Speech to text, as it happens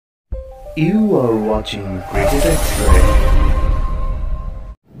You are watching cricket.The.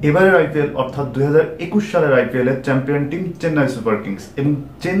 এবারের IPL অর্থাৎ 2021 সালের আইপিএল এর champion team Chennai super Kings এবং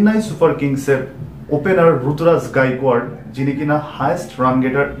চেন্নাই সুপার কিংস এর ওপেনার ঋতুরাজ গাইকোয়াড়, যিনি কিনা হাইয়েস্ট রান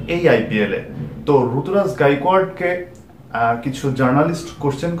গেটার এই আইপিএল এ। তো ঋতুরাজ গাইকোয়াড়কে কিছু জার্নালিস্ট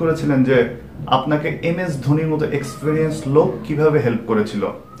কোশ্চেন করেছিলেন যে আপনাকে এমএস ধোনির মতো এক্সপেরিয়েন্স লোক কিভাবে হেল্প করেছিল।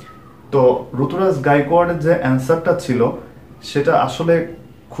 তো ঋতুরাজ গাইকোয়াড়ের যে অ্যান্সারটা ছিল সেটা আসলে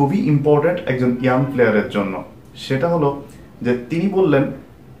খুবই ইম্পর্টেন্ট একজন ইয়াং প্লেয়ারের জন্য। সেটা হলো যে তিনি বললেন,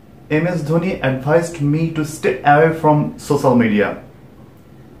 MS Dhoni advised me to stay away from social media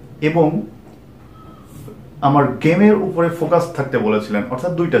এবং আমার গেমের উপরে ফোকাস থাকতে বলেছিলেন।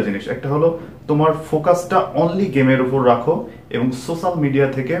 অর্থাৎ দুইটা জিনিস, একটা হলো তোমার ফোকাসটা অনলি গেমের উপর রাখো এবং সোশ্যাল মিডিয়া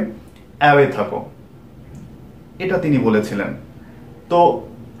থেকে অ্যাওয়ে থাকো, এটা তিনি বলেছিলেন। তো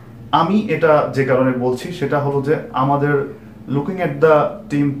আমি এটা যে কারণে বলছি সেটা হলো যে আমাদের looking at the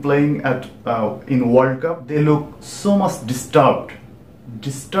team playing in World Cup, they look so much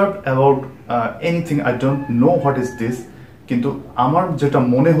disturbed about anything. I don't know what is this, কিন্তু আমার যেটা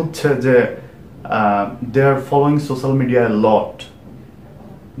মনে হচ্ছে যে they are following social media a lot.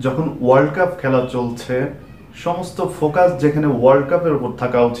 যখন ওয়ার্ল্ড কাপ খেলা চলছে, সমস্ত ফোকাস যেখানে ওয়ার্ল্ড কাপের উপর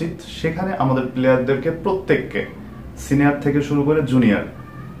থাকা উচিত, সেখানে আমাদের প্লেয়ারদেরকে প্রত্যেককে, সিনিয়র থেকে শুরু করে জুনিয়র,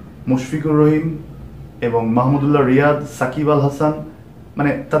 মুশফিকুর রহিম এবং মাহমুদুল্লাহ রিয়াদ, সাকিব আল হাসান,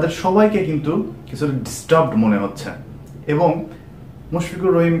 মানে তাদের সবাইকে কিন্তু কিছুটা ডিস্টার্বড মনে হচ্ছে। এবং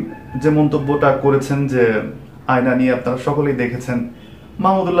মুশফিকুর রহিম যে মন্তব্যটা করেছেন যে আয়না নিয়ে, আপনারা সকলেই দেখেছেন।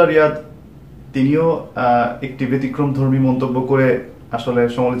 মাহমুদুল্লাহ রিয়াদ তিনিও একটি ব্যতিক্রমধর্মী মন্তব্য করে আসলে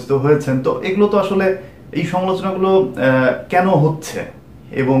সমালোচিত হয়েছেন। তো এগুলো তো আসলে এই সমালোচনাগুলো কেন হচ্ছে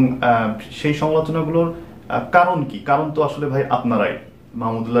এবং সেই সমালোচনাগুলোর কারণ কি? কারণ তো আসলে ভাই আপনারাই,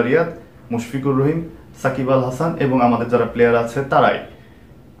 মাহমুদুল্লাহ রিয়াদ, মুশফিকুর রহিম, সাকিব আল হাসান এবং আমাদের যারা প্লেয়ার আছে তারাই।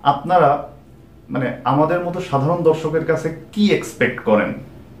 আপনারা মানে আমাদের মতো সাধারণ দর্শকের কাছে কি এক্সপেক্ট করেন?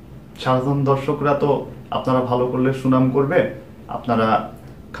 সাধারণ দর্শকরা তো আপনারা ভালো করলে সুনাম করবে, আপনারা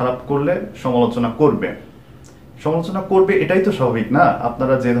খারাপ করলে সমালোচনা করবে, এটাই তো স্বাভাবিক না?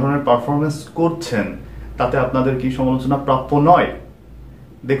 আপনারা যে ধরনের পারফরমেন্স করছেন তাতে আপনাদের কি সমালোচনা প্রাপ্য নয়?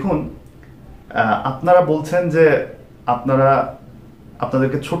 দেখুন, আপনারা বলছেন যে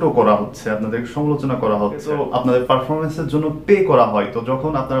আপনাদেরকে ছোট করা হচ্ছে, আপনাদেরকে সমালোচনা করা হচ্ছে, তো আপনাদের পারফরমেন্সের জন্য পে করা হয়। তো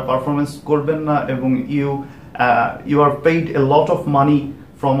যখন আপনারা পারফরমেন্স করবেন না এবং you R paid A lot of money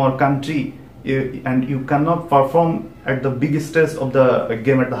from our country and you cannot perform at the biggest stage of the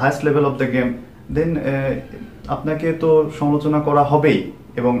game, at the highest level of the game, then আপনাকে তো সমালোচনা করা হবেই।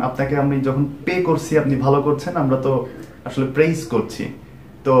 এবং আপনাকে আমি যখন পে করছি, আপনি ভালো করছেন, আমরা তো আসলে প্রেইজ করছি।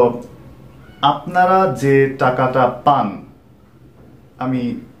 তো আপনারা যে টাকাটা পান, আমি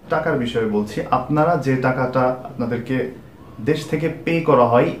টাকার বিষয়ে বলছি, আপনারা যে টাকাটা আপনাদেরকে দেশ থেকে পে করা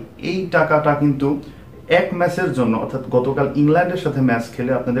হয়, এই টাকাটা কিন্তু এক ম্যাচের জন্য, অর্থাৎ গতকাল ইংল্যান্ডের সাথে ম্যাচ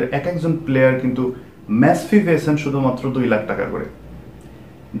খেলে আপনাদের এক একজন প্লেয়ার কিন্তু ম্যাচ ফি পেয়েছেন শুধুমাত্র 2 লাখ টাকা করে,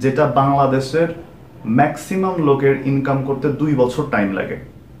 যেটা বাংলাদেশের ম্যাক্সিমাম লোকের ইনকাম করতে 2 বছর টাইম লাগে।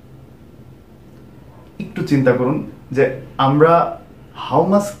 একটু চিন্তা করুন যে আমরা how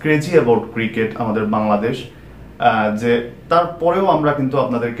much crazy about cricket আমাদের বাংলাদেশ, যে তারপরেও আমরা কিন্তু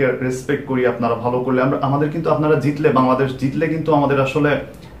আপনাদেরকে রেসপেক্ট করি। আপনারা ভালো করলে আমাদের কিন্তু, আপনারা জিতলে, বাংলাদেশ জিতলে কিন্তু আমাদের আসলে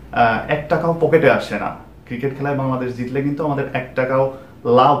 1 টাকাও পকেটে আসে না। ক্রিকেট খেলায় বাংলাদেশ জিতলে কিন্তু আমাদের 1 টাকাও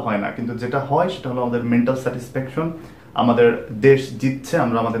লাভ হয় না, কিন্তু যেটা হয় সেটা হলো আমাদের মেন্টাল স্যাটিসফ্যাকশন। আমাদের দেশ জিতছে,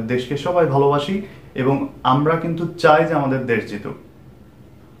 আমরা আমাদের দেশকে সবাই ভালোবাসি এবং আমরা কিন্তু চাই যে আমাদের দেশ জিতুক।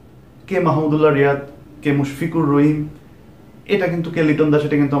 কে মাহমুদুল্লাহ রিয়াদ, কে মুশফিকুর রহিম, এটা কিন্তু কে লিটন দাস,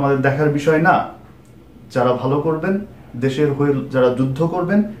 এটা কিন্তু আমাদের দেখার বিষয় না। যারা ভালো করবেন, দেশের হয়ে যারা যুদ্ধ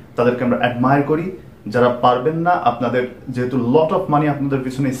করবেন, তাদেরকে আমরা অ্যাডমায়ার করি। যারা পারবেন না, আপনাদের যেহেতু লট অফ মানি আপনাদের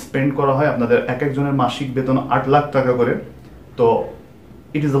পিছনে স্পেন্ড করা হয়, আপনাদের এক একজনের মাসিক বেতন 8 লাখ টাকা করে, তো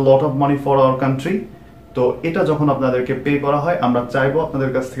it is a lot of money for our country. তো এটা যখন আপনাদেরকে পে করা হয়, আমরা চাইবো আপনাদের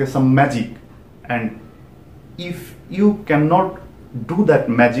কাছ থেকে সাম magic, and if you can not do that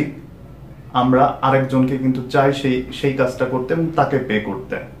magic, আমরা আরেকজনকে কিন্তু চাই সেই কাজটা করতে এবং তাকে পে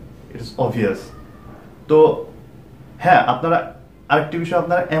করতে। It is obvious. তো হ্যাঁ, আপনারা আরেকটি বিষয়,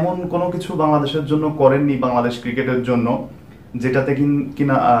 আপনারা এমন কোনো কিছু বাংলাদেশের জন্য করেননি, বাংলাদেশ ক্রিকেটের জন্য, যেটাতে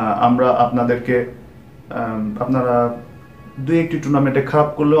কিনা আমরা আপনাদেরকে, আপনারা 2-1টি টুর্নামেন্টে খারাপ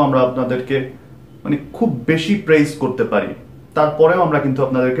করলেও আমরা আপনাদেরকে মানে খুব বেশি প্রেইজ করতে পারি। তারপরেও আমরা কিন্তু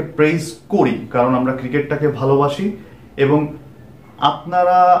আপনাদেরকে প্রেইজ করি, কারণ আমরা ক্রিকেটটাকে ভালোবাসি। এবং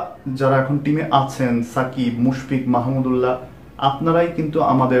আপনারা যারা এখন টিমে আছেন, সাকিব, মুশফিক, মাহমুদুল্লাহ, আপনারাই কিন্তু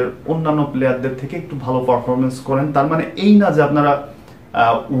আমাদের অন্যান্য প্লেয়ারদের থেকে একটু ভালো পারফরমেন্স করেন। তার মানে এই না যে আপনারা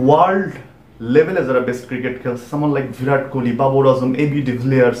ওয়ার্ল্ড লেভেলে যারা বেস্ট ক্রিকেট খেলছে, সামন like Virat Kohli, Babar Azam, AB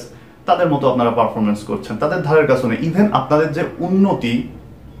de Villiers, তাদের মতো আপনারা পারফরমেন্স করছেন, তাদের ধারের কাছে নেই। ইভেন আপনাদের যে উন্নতি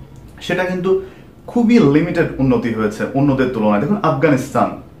সেটা কিন্তু খুবই লিমিটেড উন্নতি হয়েছে অন্যদের তুলনায়। দেখুন Afghanistan,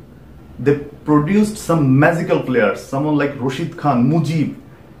 they produced some magical players, someone like Rashid Khan, Mujib,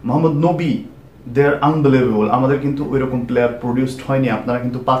 Mohammad নবী, they are unbelievable। আমাদের কিন্তু ওইরকম প্লেয়ার প্রডিউসড হয়নি, আপনারা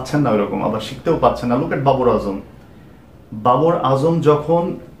কিন্তু পাচ্ছেন না ওইরকম, আবার শিখতেও পাচ্ছেন না। লুক এট বাবর আজম যখন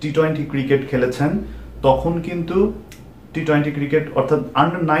T20 ক্রিকেট খেলেছেন তখন কিন্তু T20 ক্রিকেট অর্থাৎ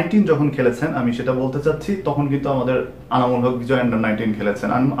আন্ডার-19 যখন খেলেছেন, আমি সেটা বলতে চাচ্ছি, তখন কিন্তু আমাদের আনামুল হক বিজয় আন্ডার-19 খেলেছেন।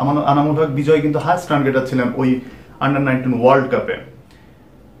 আনামুল হক বিজয় কিন্তু হাইয়েস্ট রান গেটার ছিলেন ওই আন্ডার-19 ওয়ার্ল্ড কাপে।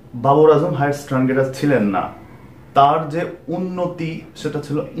 বাবর আজম হাইয়েস্ট রান গেটার ছিলেন না। তার যে উন্নতি সেটা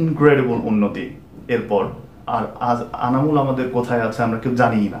ছিল ইনক্রেডিবল উন্নতি এরপর। আর আজ আনামুল আমাদের কোথায় আছে আমরা কেউ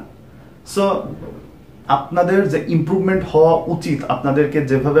জানিই না। সো আপনাদের যে ইমপ্রুভমেন্ট হওয়া উচিত, আপনাদেরকে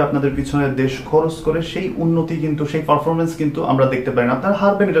যেভাবে আপনাদের পিছনে দেশ খরচ করে সেই উন্নতি কিন্তু, সেই পারফরমেন্স কিন্তু আমরা দেখতে পাই না। আপনারা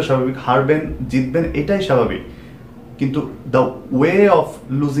হারবেন এটা স্বাভাবিক, হারবেন জিতবেন এটাই স্বাভাবিক, কিন্তু the way of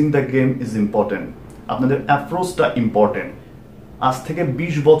losing the game is important. আপনাদের অ্যাপ্রোচটা ইম্পর্টেন্ট। আজ থেকে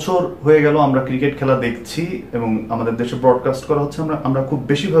 20 বছর হয়ে গেল আমরা ক্রিকেট খেলা দেখছি এবং আমাদের দেশে ব্রডকাস্ট করা হচ্ছে, আমরা খুব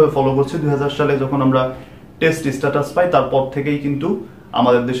বেশিভাবে ফলো করছি। 2000 সালে যখন আমরা টেস্ট স্ট্যাটাস পাই তারপর থেকেই কিন্তু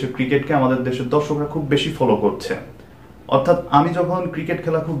আমাদের দেশের ক্রিকেটকে আমাদের দেশের দর্শকরা খুব বেশি ফলো করছে। অর্থাৎ আমি যখন ক্রিকেট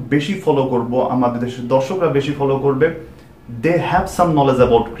খেলা খুব বেশি ফলো করব, আমাদের দেশের দর্শকরা বেশি ফলো করবে, they have some knowledge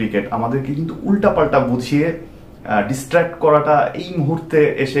about cricket. আমাদেরকে কিন্তু উল্টাপাল্টা বুঝিয়ে ডিস্ট্র্যাক্ট করাটা এই মুহূর্তে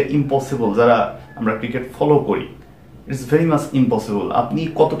এসে ইম্পসিবল। যারা আমরা ক্রিকেট ফলো করি, ইটস ভেরি মাচ ইম্পসিবল। আপনি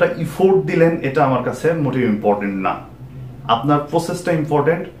কতটা ইফোর্ট দিলেন এটা আমার কাছে মোটেও ইম্পর্টেন্ট না, আপনার প্রসেসটা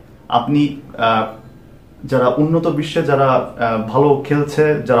ইম্পর্টেন্ট। আপনি যারা উন্নত বিশ্বে যারা ভালো খেলছে,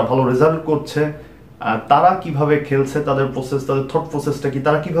 যারা ভালো রেজাল্ট করছে, তারা কিভাবে খেলছে, তাদের প্রসেস, তাদের থট প্রসেসটা কি,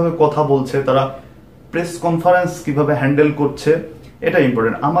 তারা কিভাবে কথা বলছে, তারা প্রেস কনফারেন্স কিভাবে হ্যান্ডেল করছে, এটা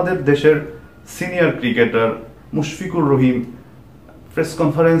ইম্পর্টেন্ট। আমাদের দেশের senior cricketer Mushfiqur Rahim press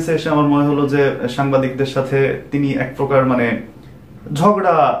কনফারেন্সে এসে আমার মনে হলো যে সাংবাদিকদের সাথে তিনি এক প্রকার মানে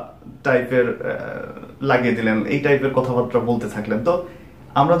ঝগড়া টাইপের লাগিয়ে দিলেন, এই টাইপের কথাবার্তা বলতে থাকলেন। তো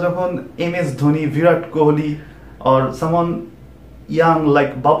আমরা যখন MS ধোনি, বিরাট কোহলি আর সামন ইয়াং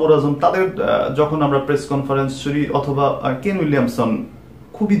লাইক বাবর আজম, তাদের যখন আমরা প্রেস কনফারেন্স শুনি, অথবা কেন উইলিয়ামসন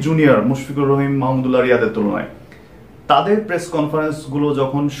খুবই জুনিয়র মুশফিকুর রহিম, মাহমুদুল্লাহ রিয়াদের তুলনায়, তাদের প্রেস কনফারেন্স গুলো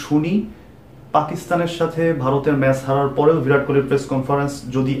যখন শুনি, পাকিস্তানের সাথে ভারতের ম্যাচ হারার পরেও বিরাট কোহলির প্রেস কনফারেন্স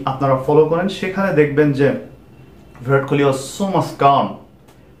যদি আপনারা ফলো করেন, সেখানে দেখবেন যে Virat Kohli was so much কাম।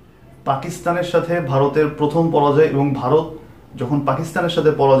 পাকিস্তানের সাথে ভারতের প্রথম পরাজয় এবং ভারত যখন পাকিস্তানের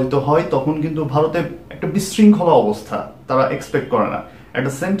সাথে পরাজিত হয় তখন কিন্তু ভারতের একটা বিশৃঙ্খলা অবস্থা, তারা এক্সপেক্ট করে না। At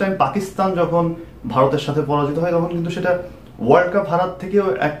the same time Pakistan যখন ভারতের সাথে পরাজিত হয় তখন কিন্তু সেটা ওয়ার্ল্ড কাপ হারার থেকেও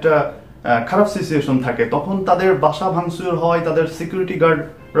একটা খারাপ সিচুয়েশন থাকে। তখন তাদের বাসা ভাঙচুর হয়, তাদের সিকিউরিটি গার্ড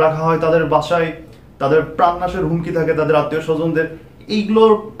রাখা হয়, তাদের বাসায় তাদের প্রাণনাশের হুমকি থাকে, তাদের আত্মীয় স্বজনদের।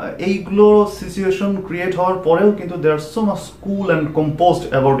 এইগুলো সিচুয়েশন ক্রিয়েট হওয়ার পরেও কিন্তু দে আর so much cool and composed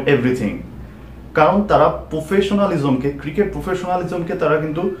about everything. কারণ তারা প্রফেশনালিজমকে, ক্রিকেট প্রফেশনালিজমকে তারা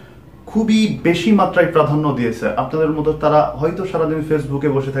কিন্তু খুবই বেশি মাত্রায় প্রাধান্য দিয়েছে। আপনাদের মতো তারা হয়তো সারাদিন ফেসবুকে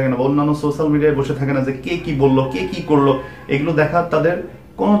বসে থাকে না বা অন্যান্য সোশ্যাল মিডিয়ায় বসে থাকে না যে কে কি বললো, কে কি করলো, এগুলো দেখার তাদের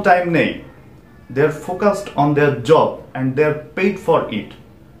কোনো টাইম নেই। দে আর focused on their job and they R paid for it.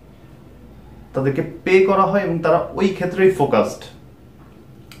 তাদেরকে পে করা হয় এবং তারা ওই ক্ষেত্রেই ফোকাসড।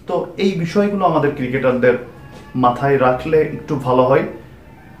 তো এই বিষয়গুলো আমাদের ক্রিকেটারদের মাথায় রাখলে একটু ভালো হয়।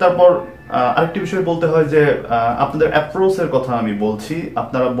 তারপর আরেকটি বিষয় বলতে হয় যে আপনাদের অ্যাপ্রোচের কথা আমি বলছি।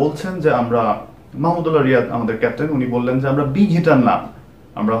 আপনারা বলছেন যে আমরা, মাহমুদুল্লাহ রিয়াদ আমাদের ক্যাপ্টেন, উনি বললেন যে আমরা বিগ হিটার না,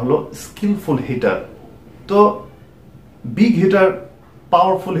 আমরা হলো স্কিলফুল হিটার। তো বিগ হিটার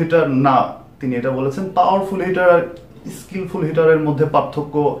পাওয়ারফুল হিটার না, তিনি এটা বলেছেন। পাওয়ারফুল হিটার আর স্কিলফুল হিটারের মধ্যে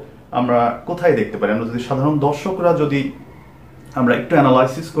পার্থক্য আমরা কোথায় দেখতে পারি? আমরা যদি সাধারণ দর্শকরা যদি আমরা একটু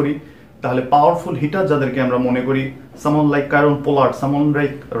অ্যানালাইসিস করি, তাহলে পাওয়ারফুল হিটার যাদেরকে আমরা মনে করি, সামন লাইক কারন পোলার্ড, সামন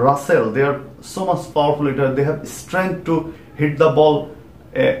like Rasel, they R so much powerful heater, they have strength two hit the ball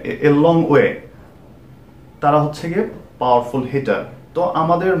a long way. তারা হচ্ছে গিয়ে পাওয়ারফুল হিটার। তো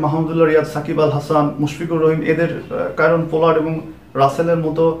আমাদের মাহমুদুল্লাহ রিয়াদ, সাকিব আল হাসান, মুশফিকুর রহিম, এদের কারন পোলার্ড এবং রাসেলের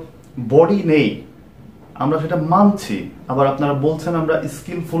মতো বডি নেই, আমরা সেটা মানছি। আবার আপনারা বলছেন আমরা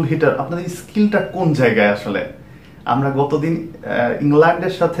স্কিলফুল হিটার, আপনাদের স্কিলটা কোন জায়গায় আসলে? আমরা গতদিন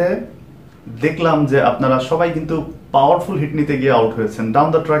ইংল্যান্ডের সাথে দেখলাম যে আপনারা সবাই কিন্তু পাওয়ারফুল হিট নিতে গিয়ে আউট হয়েছেন। ডাউন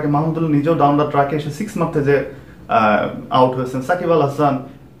দ্য ট্র্যাকে মাহমুদুল্লাহ নিজেও ডাউন দ্য ট্র্যাকে এসে 6 মারতে যে আউট হয়েছেন। সাকিব আল হাসান,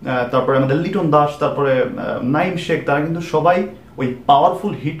 তারপরে আমাদের লিটন দাস, তারপরে নাইম শেখ, তারা কিন্তু সবাই ওই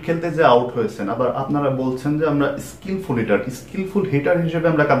পাওয়ারফুল হিট খেলতে যে আউট হয়েছেন। আবার আপনারা বলছেন যে আমরা স্কিলফুল হিটার। স্কিলফুল হিটার হিসেবে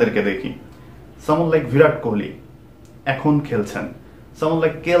আমরা কাদেরকে দেখি? সামন লাইক বিরাট কোহলি এখন খেলছেন, someone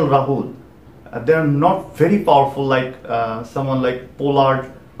like KL Rahul, they are not very powerful like someone like Pollard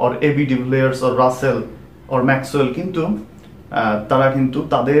or AB de Villiers or Russell or Maxwell, কিন্তু তারা কিন্তু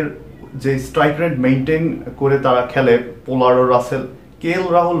তাদের যে স্ট্রাইক রেট মেইনটেইন করে তারা খেলে, পোলার্ড ও রাসেল, KL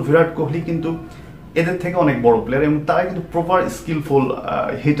রাহুল, বিরাট কোহলি কিন্তু এদের থেকে অনেক বড় প্লেয়ার এবং তারা কিন্তু প্রপার স্কিলফুল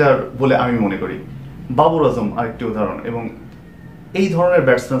হিটার বলে আমি মনে করি। বাবর আজম আরেকটি উদাহরণ, এবং এই ধরনের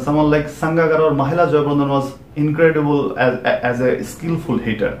ব্যাটসম্যান সামান like Sangakkara or Mahela Jayvardhan was incredible as a skilful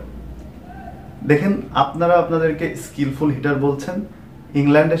heater. দেখেন, আপনারা আপনাদেরকে স্কিলফুল হিটার বলছেন,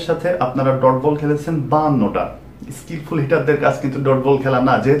 ইংল্যান্ডের সাথে আপনারা ডট বল খেলেছেন 52টা। স্কিলফুল হিটারদের কাজ কিন্তু ডট বল খেলা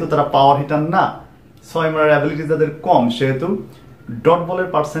না, যেহেতু তারা পাওয়ার হিটার না, ছয় মারার অ্যাবিলিটি তাদের কম, সেহেতু ডট বলের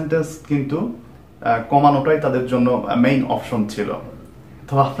পার্সেন্টেজ কিন্তু কমানোটাই তাদের জন্য মেইন অপশন ছিল।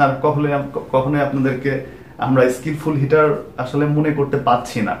 তো আপনারা কখনোই আপনাদেরকে আমরা স্কিলফুল হিটার আসলে মনে করতে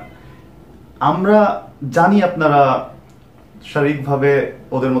পারছি না। আমরা জানি আপনারা শারীরিকভাবে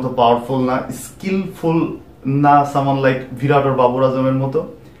ওদের মতো পাওয়ারফুল না, স্কিলফুল না সামান লাইক বিরাট আর বাবর আজমের মতো,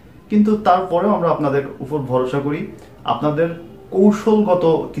 কিন্তু তারপরেও আমরা আপনাদের উপর ভরসা করি। আপনাদের কৌশলগত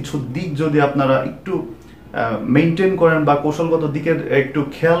কিছু দিক যদি আপনারা একটু মেনটেন করেন বা কৌশলগত দিকের একটু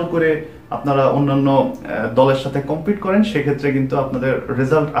খেয়াল করে আপনারা অন্যান্য দলের সাথে কম্পিট করেন, সেক্ষেত্রে কিন্তু আপনাদের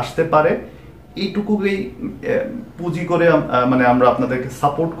রেজাল্ট আসতে পারে। এইটুকুই পুঁজি করে মানে আমরা আপনাদেরকে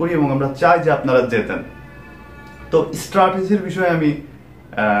সাপোর্ট করি এবং আমরা চাই যে আপনারা জেতেন। তো স্ট্র্যাটেজির বিষয়ে আমি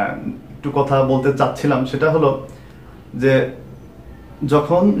একটু কথা বলতে চাচ্ছিলাম, সেটা হলো যে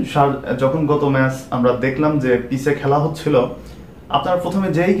যখন গত ম্যাচ আমরা দেখলাম যে পিচে খেলা হচ্ছিল, আপনারা প্রথমে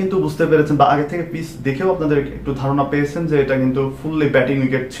যেই কিন্তু বুঝতে পেরেছেন বা আগে থেকে পিচ দেখেও আপনাদের একটু ধারণা পেয়েছেন যে এটা কিন্তু ফুললি ব্যাটিং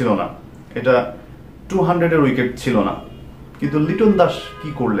উইকেট ছিল না, এটা 200-এর উইকেট ছিল না। কিন্তু লিটন দাস কি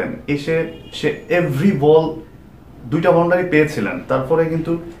করলেন, এসে সে এভরি বল 2টা বাউন্ডারি পেয়েছিলেন। তারপরে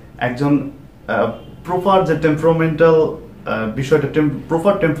কিন্তু একজন প্রপার যে টেম্পারামেন্টাল বিষয়টা,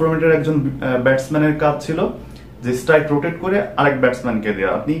 প্রপার টেম্পারামেন্টের একজন ব্যাটসম্যানের কাজ ছিল যে স্ট্রাইক রোটেট করে আরেক ব্যাটসম্যানকে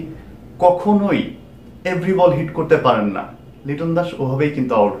দেওয়া। আপনি কখনোই এভরি বল হিট করতে পারেন না। লিটন দাস ওভাবেই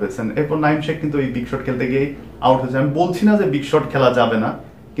কিন্তু আউট হয়েছেন। এরপর নাইম শেখ কিন্তু এই বিগ শট খেলতে গিয়ে আউট হয়েছে। আমি বলছি না যে বিগ শট খেলা যাবে না,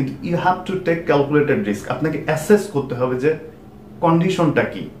 কিন্তু you have to take calculated risk. আপনাকে অ্যাসেস করতে হবে যে কন্ডিশনটা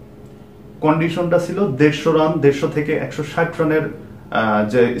কি। কন্ডিশনটা ছিল 150 রান, 150 থেকে 160 রানের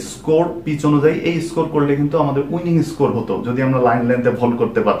যে স্কোর পিচ অনুযায়ী, এই স্কোর করলে কিন্তু আমাদের উইনিং স্কোর হতো যদি আমরা লাইন লেন্থে বল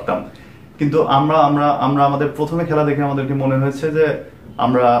করতে পারতাম। কিন্তু আমরা আমাদের প্রথমে খেলা দেখে আমাদেরকে মনে হয়েছে যে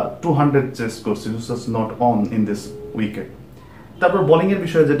আমরা 200 চেস করছি, which was not on in this wicket। তারপর বোলিং এর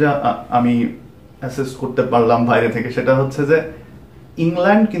বিষয়ে যেটা আমি অ্যাসেস করতে পারলাম বাইরে থেকে, সেটা হচ্ছে যে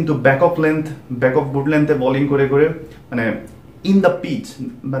ইংল্যান্ড কিন্তু ব্যাক অফ গুড লেন্থে বোলিং করে মানে ইন দ্য পিচ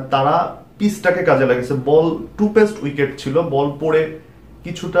তারা পিচটাকে কাজে লাগিয়েছে। বল টু পেস্ট উইকেট ছিল, বল পড়ে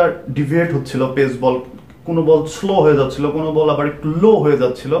কিছুটা ডিভিয়েট হচ্ছিল পেস বল, কোনো বল স্লো হয়ে যাচ্ছিল, কোনো বল আবার একটু লো হয়ে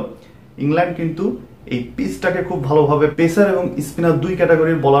যাচ্ছিল। ইংল্যান্ড কিন্তু এই পিচটাকে খুব ভালোভাবে, পেসার এবং স্পিনার দুই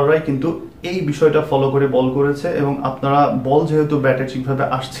ক্যাটাগরির বোলাররাই কিন্তু এই বিষয়টা ফলো করে বল করেছে, এবং আপনারা বল যেহেতু ব্যাটে ঠিকভাবে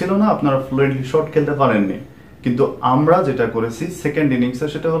আসছিল না, আপনারা ফ্লুয়েন্টলি শট খেলতে পারেননি। কিন্তু আমরা যেটা করেছি সেকেন্ড ইনিংসে,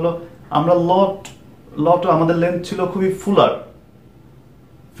 সেটা হলো আমরা লট আমাদের লেন্থ ছিল খুবই fuller,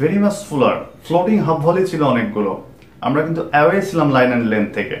 very much fuller, floating half volley ছিল অনেকগুলো। আমরা কিন্তু অ্যাওয়ে ছিলাম লাইন অ্যান্ড লেন্থ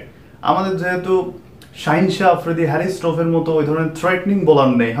থেকে। আমাদের যেহেতু শাহিন শাহ আফ্রিদি, হ্যারি স্ট্রফের মতো ওই ধরনের থ্রেটনিং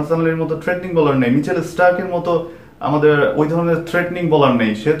বোলার নেই, হাসান আলীর মতো থ্রেটনিং বোলার নেই, মিচেল স্টার্কের মতো আমাদের ওই ধরনের থ্রেটনিং বোলার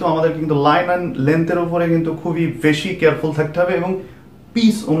নেই, সেহেতু আমাদের কিন্তু লাইন অ্যান্ড লেন্থের উপরে কিন্তু খুবই বেশি কেয়ারফুল থাকতে হবে এবং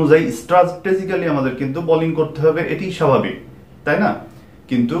পিচ অনুযায়ী স্ট্র্যাটেজিক্যালি আমাদের কিন্তু বোলিং করতে হবে, এটি স্বাভাবিক, তাই না?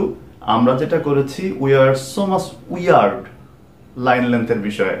 কিন্তু আমরা যেটা করেছি, we are so much weird line লেন্থের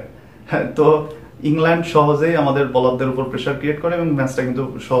বিষয়ে। তো ইংল্যান্ড সহজেই আমাদের বোলারদের উপর প্রেসার ক্রিয়েট করে এবং ম্যাচটা কিন্তু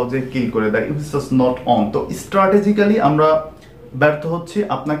সহজেই কিল করে দেয়। It is not on. তো স্ট্র্যাটেজিক্যালি আমরা ব্যর্থ হচ্ছি।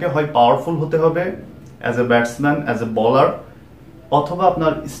 আপনাকে হয় পাওয়ারফুল হতে হবে as a batsman, as a bowler, অথবা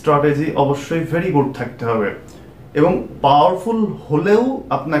আপনার স্ট্র্যাটেজি অবশ্যই ভেরি গুড থাকতে হবে। এবং পাওয়ারফুল হলেও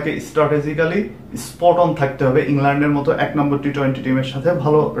আপনাকে স্ট্র্যাটেজিক্যালি স্পট অন থাকতে হবে ইংল্যান্ডের মতো 1 নম্বর T20 টিমের সাথে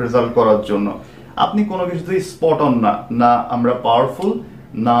ভালো রেজাল্ট করার জন্য। আপনি কোনো কিছুতেই স্পট অন না আমরা পাওয়ারফুল,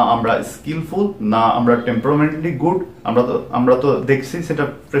 না আমরা স্কিলফুল, না আমরা টেম্পারামেন্টালি গুড। আমরা তো দেখছি সেটা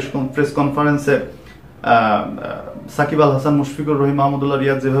প্রেস কনফারেন্সে সাকিব আল হাসান, মুশফিকুর রহিম, মাহমুদুল্লাহ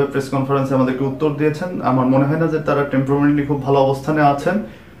রিয়াদ যেভাবে প্রেস কনফারেন্সে আমাদেরকে উত্তর দিয়েছেন, আমার মনে হয় না যে তারা টেম্পারামেন্টালি খুব ভালো অবস্থানে আছেন।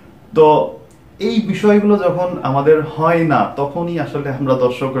 তো এই বিষয়গুলো যখন আমাদের হয় না, তখনই আসলে আমরা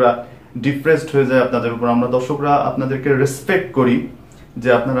দর্শকরা ডিপ্রেসড হয়ে যায় আপনাদের উপর। আমরা দর্শকরা আপনাদেরকে রেসপেক্ট করি যে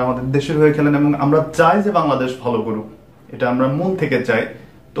আপনারা আমাদের দেশের হয়ে খেলেন এবং আমরা চাই যে বাংলাদেশ ভালো করুক, এটা আমরা মন থেকে চাই।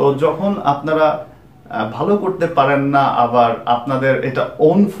 তো যখন আপনারা ভালো করতে পারেন না, আবার আপনাদের এটা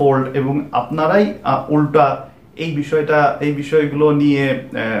ওন ফল্ট এবং আপনারাই উল্টা এই বিষয়গুলো নিয়ে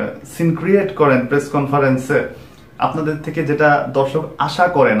সিন ক্রিয়েট করেন প্রেস কনফারেন্সে, আপনাদের থেকে যেটা দর্শক আশা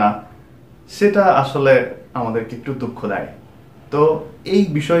করে না, সেটা আসলে আমাদেরকে একটু দুঃখ দেয়। তো এই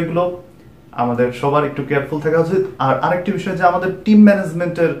বিষয়গুলো আমাদের সবার একটু কেয়ারফুল থাকা উচিত। আর আরেকটি বিষয় যে আমাদের টিম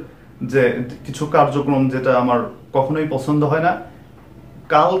ম্যানেজমেন্টের যে কিছু কার্যক্রম, যেটা আমার কখনোই পছন্দ হয় না।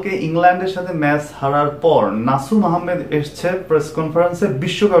 কালকে ইংল্যান্ডের সাথে ম্যাচ হারার পর নাসুম আহমেদ এসছে প্রেস কনফারেন্সে,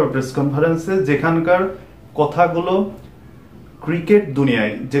 বিশ্বকাপের প্রেস কনফারেন্সে, যেখানকার কথাগুলো ক্রিকেট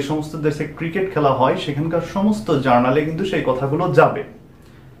দুনিয়ায় যে সমস্ত দেশে ক্রিকেট খেলা হয় সেখানকার সমস্ত জার্নালে কিন্তু সেই কথাগুলো যাবে।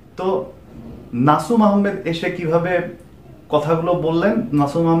 তো নাসুম আহমেদ এসে কিভাবে কথাগুলো বললেন,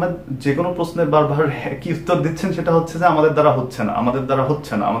 নাসুম আহমেদ যে কোনো প্রশ্নের বারবার কি উত্তর দিচ্ছেন, সেটা হচ্ছে যে আমাদের দ্বারা হচ্ছে না, আমাদের দ্বারা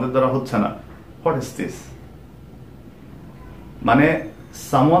হচ্ছে না, আমাদের দ্বারা হচ্ছে না। What is this? মানে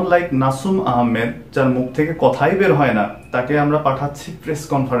সামওয়ান লাইক নাসুম আহমেদ, যার মুখ থেকে কথাই বের হয় না, তাকে আমরা পাঠাচ্ছি প্রেস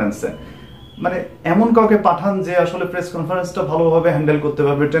কনফারেন্সে। মানে এমন কাউকে পাঠান যে আসলে প্রেস কনফারেন্সটা ভালোভাবে হ্যান্ডেল করতে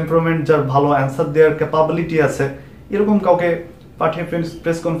পারবে, টেম্পারমেন্ট যার ভালো, অ্যান্সার দেওয়ার ক্যাপাবিলিটি আছে, এরকম কাউকে পাঠিয়ে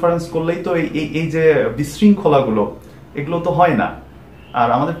প্রেস কনফারেন্স করলেই তো এই যে বিশৃঙ্খলাগুলো, এগুলো তো হয় না। আর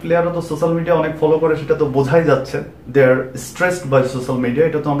আমাদের প্লেয়াররা তো সোশ্যাল মিডিয়া অনেক ফলো করে, সেটা তো বোঝাই যাচ্ছে, দে আর স্ট্রেসড বাই সোশ্যাল মিডিয়া,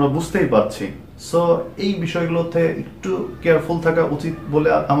 এটা তো আমরা বুঝতেই পারছি। সো এই বিষয়গুলোতে একটু কেয়ারফুল থাকা উচিত বলে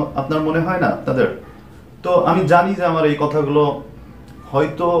আপনার মনে হয় না আপনাদের? তো আমি জানি যে আমার এই কথাগুলো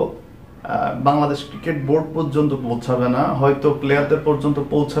হয়তো বাংলাদেশ ক্রিকেট বোর্ড পর্যন্ত পৌঁছাবে না, হয়তো প্লেয়ারদের পর্যন্ত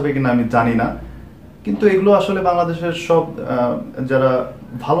পৌঁছাবে কিনা আমি জানি না, কিন্তু এগুলো আসলে বাংলাদেশের সব যারা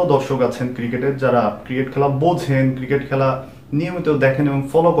ভালো দর্শক আছেন ক্রিকেটের, যারা ক্রিকেট খেলা বোঝেন, ক্রিকেট খেলা নিয়মিত দেখেন এবং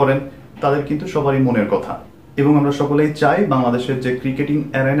ফলো করেন, তাদের কিন্তু সবারই মনের কথা। এবং আমরা সকলেই চাই বাংলাদেশের যে ক্রিকেটিং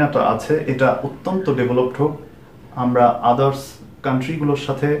অ্যারেনাটা আছে এটা অত্যন্ত ডেভেলপড হোক, আমরা আদার্স কান্ট্রিগুলোর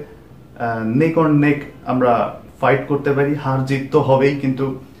সাথে নেক অন নেক আমরা ফাইট করতে পারি, হার জিত তো হবেই, কিন্তু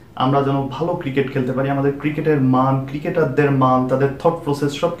আমরা যেন ভালো ক্রিকেট খেলতে পারি, আমাদের ক্রিকেটের মান, ক্রিকেটারদের মান, তাদের থট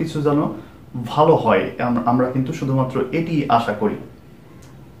প্রসেস সবকিছু যেন ভালো হয়, আমরা কিন্তু শুধুমাত্র এটি আশা করি।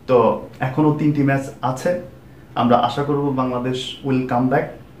 তো এখনো 3টি ম্যাচ আছে, আমরা আশা করব Bangladesh will come back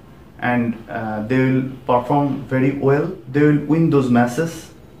and they will perform very well, they will win those matches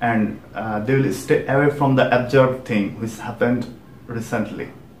and they will stay away from the absurd thing which happened recently.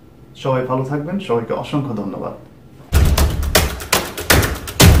 সবাই ভালো থাকবেন, সবাইকে অসংখ্য ধন্যবাদ।